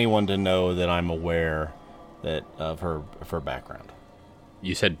anyone to know that I'm aware of her background.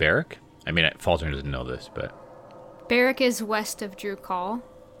 You said Barrack? I mean, Falzern doesn't know this, but... Barrack is west of Drukal.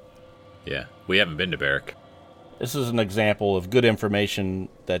 Yeah, we haven't been to Barrack. This is an example of good information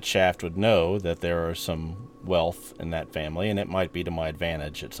that Shaft would know, that there are some wealth in that family, and it might be to my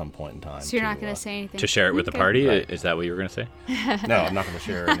advantage at some point in time. So you're not going to say anything? To share it with the Okay. party? Right. Is that what you were going to say? No, I'm not going to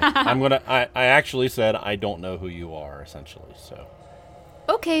share anything. I actually said I don't know who you are, essentially, so...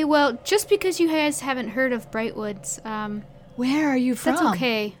 Okay, well, just because you guys haven't heard of Brightwoods, Where are you from? that's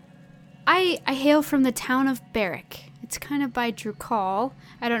okay. I hail from the town of Barrack. It's kind of by Drukal.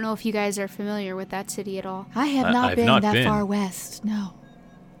 I don't know if you guys are familiar with that city at all. I have not I've been not that been. far west, no.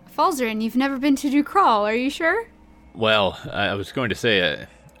 Falzern, you've never been to Drukal, are you sure? Well, I was going to say,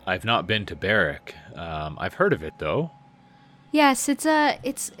 I've not been to Barrack. I've heard of it, though. Yes,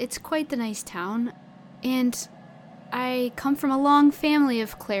 it's quite the nice town, and I come from a long family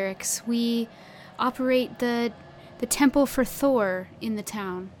of clerics. We operate the temple for Thor in the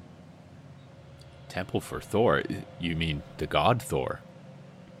town. Temple for Thor? You mean the god Thor?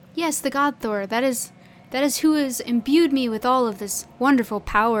 Yes, the god Thor. That is who has imbued me with all of this wonderful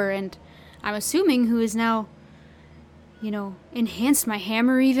power, and I'm assuming who has now, enhanced my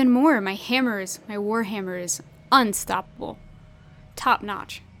hammer even more. My warhammer is unstoppable. Top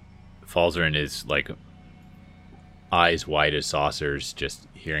notch. Falzern is like eyes wide as saucers, just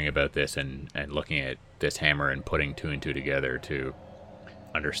hearing about this and looking at this hammer and putting 2 and 2 together to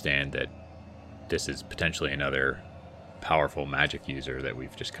understand that this is potentially another powerful magic user that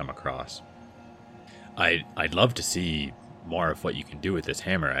we've just come across. I'd love to see more of what you can do with this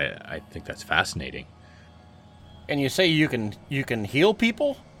hammer. I think that's fascinating. And you say you can heal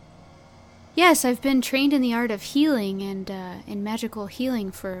people? Yes, I've been trained in the art of healing and in magical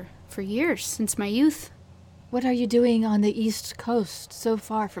healing for years, since my youth. What are you doing on the East Coast, so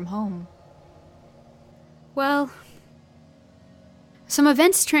far from home? Well, some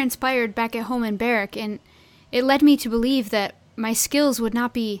events transpired back at home in Barrack, and it led me to believe that my skills would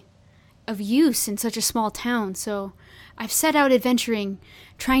not be of use in such a small town, so I've set out adventuring,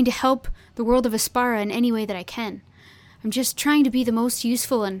 trying to help the world of Aspara in any way that I can. I'm just trying to be the most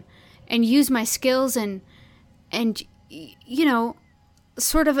useful and use my skills and you know,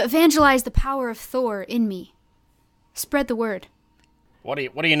 sort of evangelize the power of Thor in me. Spread the word. What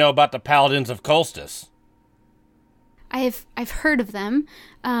do you know about the Paladins of Colstis? I've heard of them.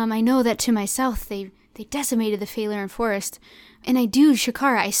 I know that to my south they decimated the Phaelaren forest. And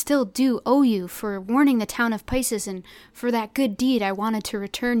Shakara, I still do owe you for warning the town of Piscis, and for that good deed I wanted to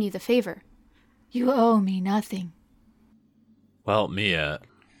return you the favor. You owe me nothing. Well, Mia,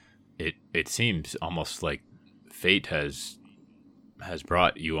 it seems almost like fate has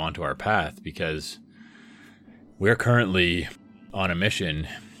brought you onto our path, because we're currently on a mission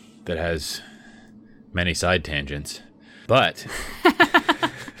that has many side tangents. But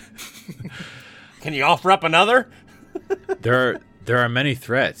can you offer up another? there are many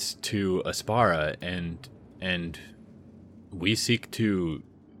threats to Aspara, and we seek to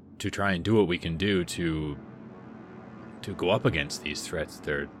try and do what we can do to go up against these threats.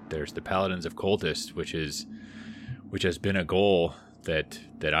 There's the Paladins of Coltist, which has been a goal that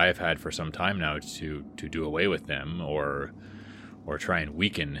I have had for some time now, to do away with them or try and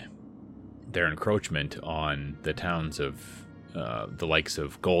weaken their encroachment on the towns of the likes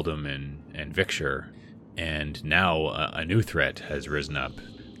of Goldham and Victor. And now a new threat has risen up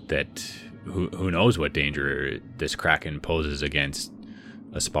that who knows what danger this Kraken poses against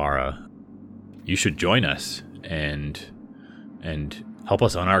Aspara. You should join us and help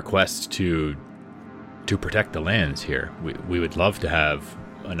us on our quest to protect the lands here. We would love to have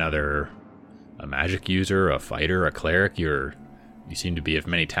a magic user, a fighter, a cleric. You seem to be of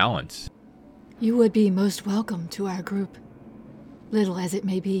many talents. You would be most welcome to our group, little as it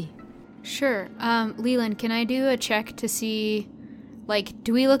may be. Sure. Leland, can I do a check to see,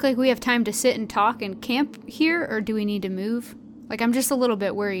 do we look like we have time to sit and talk and camp here, or do we need to move? I'm just a little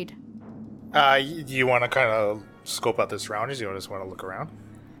bit worried. You want to kind of scope out the surroundings? You just want to look around?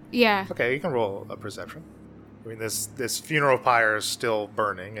 Yeah. Okay, you can roll a perception. I mean, this funeral pyre is still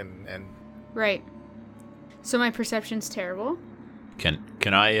burning, and Right. So my perception's terrible. Can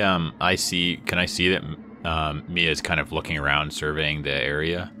I see that Mia's kind of looking around, surveying the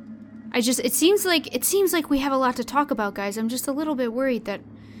area? It seems like we have a lot to talk about, guys. I'm just a little bit worried that,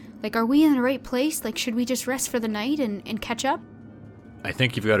 are we in the right place? Should we just rest for the night and catch up? I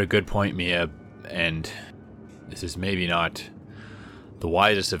think you've got a good point, Mia, and this is maybe not the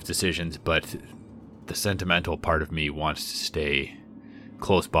wisest of decisions, but the sentimental part of me wants to stay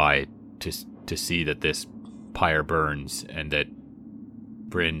close by to see that this pyre burns and that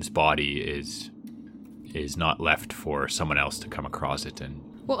Bryn's body is not left for someone else to come across it. And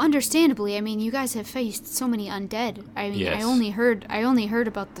well, understandably, you guys have faced so many undead. Yes. I only heard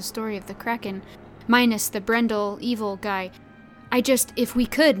about the story of the Kraken, minus the Brendel evil guy. If we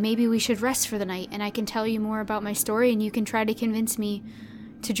could, maybe we should rest for the night, and I can tell you more about my story, and you can try to convince me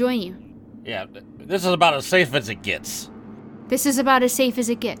to join you. Yeah, this is about as safe as it gets. This is about as safe as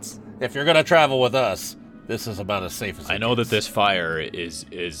it gets. If you're gonna travel with us, this is about as safe as it gets. I know that this fire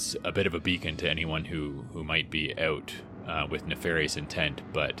is a bit of a beacon to anyone who might be out with nefarious intent,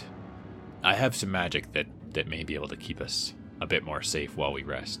 but I have some magic that may be able to keep us a bit more safe while we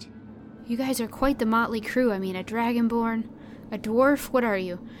rest. You guys are quite the motley crew. A dragonborn, a dwarf, what are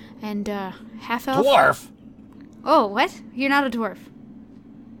you? And half-elf? Dwarf! Oh, what? You're not a dwarf.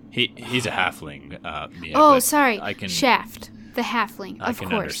 He's a halfling, Mia. Oh, but sorry. I can, Shaft, the halfling, I of can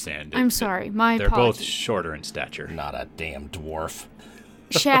course. understand it. I'm sorry, my They're apologies. both shorter in stature. Not a damn dwarf.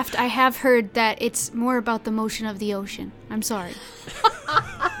 Shaft, I have heard that it's more about the motion of the ocean. I'm sorry.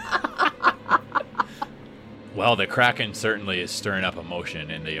 Well, the Kraken certainly is stirring up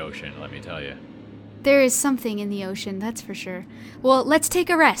emotion in the ocean, let me tell you. There is something in the ocean, that's for sure. Well, let's take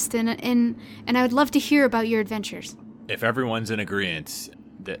a rest, and I would love to hear about your adventures. If everyone's in agreement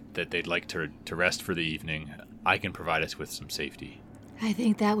that they'd like to rest for the evening, I can provide us with some safety. I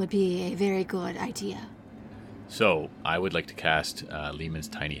think that would be a very good idea. So, I would like to cast Lehman's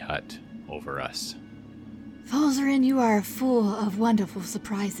Tiny Hut over us. Falzarin, you are full of wonderful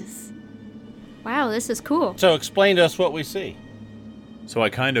surprises. Wow, this is cool. So explain to us what we see. So I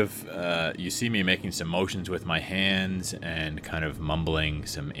kind of, you see me making some motions with my hands and kind of mumbling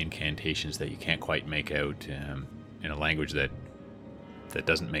some incantations that you can't quite make out in a language that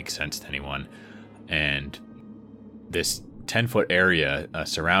doesn't make sense to anyone. And this 10-foot area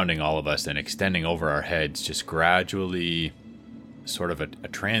surrounding all of us and extending over our heads, just gradually sort of a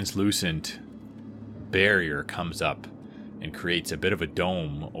translucent barrier comes up and creates a bit of a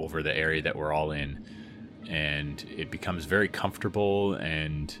dome over the area that we're all in. and it becomes very comfortable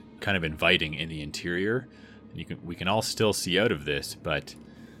and kind of inviting in the interior. We can all still see out of this, but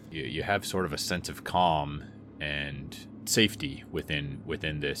you have sort of a sense of calm and safety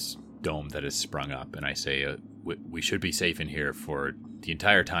within this dome that has sprung up. And I say we should be safe in here for the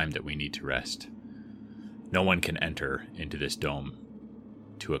entire time that we need to rest. No one can enter into this dome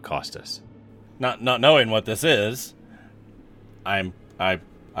to accost us. Not knowing what this is, I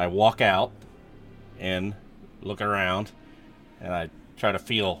walk out and look around, and I try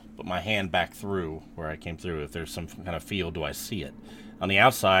to put my hand back through where I came through. If there's some kind of feel, do I see it? On the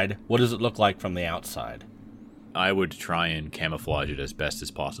outside, what does it look like from the outside? I would try and camouflage it as best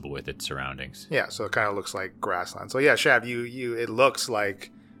as possible with its surroundings. Yeah, so it kind of looks like grassland. So yeah, Shav, it looks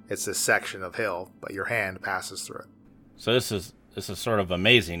like it's a section of hill, but your hand passes through it. So this is sort of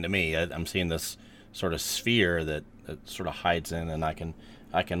amazing to me. I'm seeing this sort of sphere that sort of hides in, and I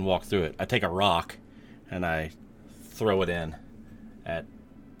can walk through it. I take a rock and I throw it in at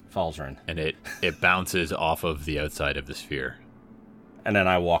Falzarin. And it bounces off of the outside of the sphere. And then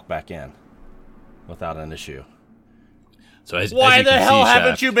I walk back in without an issue. So why the hell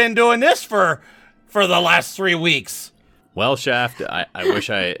haven't you been doing this for the last 3 weeks? Well, Shaft, I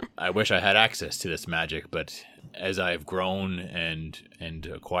wish I had access to this magic, but as I've grown and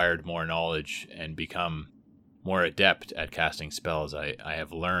acquired more knowledge and become more adept at casting spells, I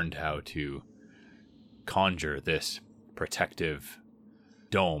have learned how to conjure this protective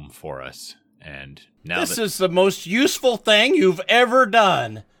dome for us. And now this is the most useful thing you've ever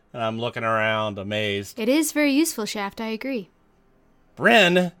done. And I'm looking around amazed. It is very useful, Shaft, I agree.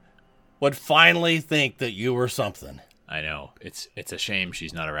 Bryn would finally think that you were something. I know. It's a shame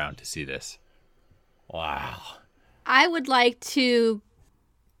she's not around to see this. Wow. I would like to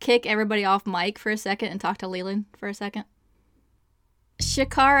kick everybody off mic for a second and talk to Leland for a second.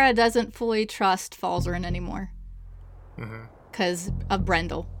 Shakara doesn't fully trust Falzarin anymore. Because of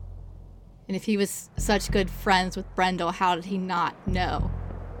Brendel. And if he was such good friends with Brendel, how did he not know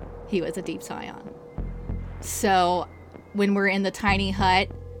he was a Deep Scion? So when we're in the tiny hut,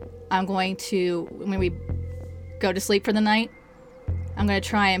 when we go to sleep for the night, I'm going to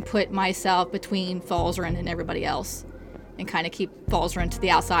try and put myself between Falzarin and everybody else and kind of keep Falzarin to the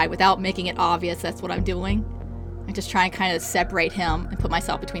outside without making it obvious that's what I'm doing. I just try and kind of separate him and put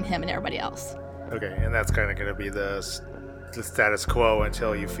myself between him and everybody else. Okay, and that's kind of going to be the status quo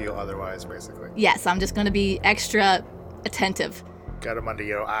until you feel otherwise, basically. Yes, I'm just going to be extra attentive. Got him under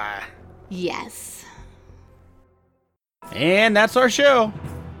your eye. Yes. And that's our show.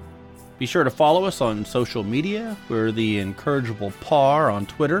 Be sure to follow us on social media. We're the Incorrigible Par on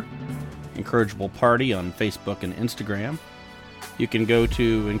Twitter, Incorrigible Party on Facebook and Instagram. You can go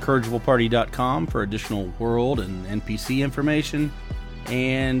to incorrigibleparty.com for additional world and NPC information,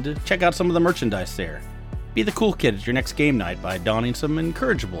 and check out some of the merchandise there. Be the cool kid at your next game night by donning some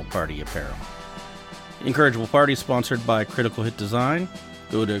Incorrigible Party apparel. Incorrigible Party is sponsored by Critical Hit Design.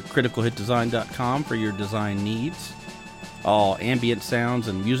 Go to criticalhitdesign.com for your design needs. All ambient sounds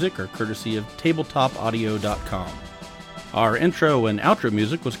and music are courtesy of tabletopaudio.com. Our intro and outro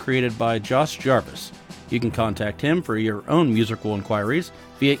music was created by Josh Jarvis. You can contact him for your own musical inquiries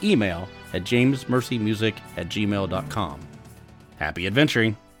via email at jamesmercymusic@gmail.com. Happy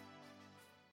adventuring!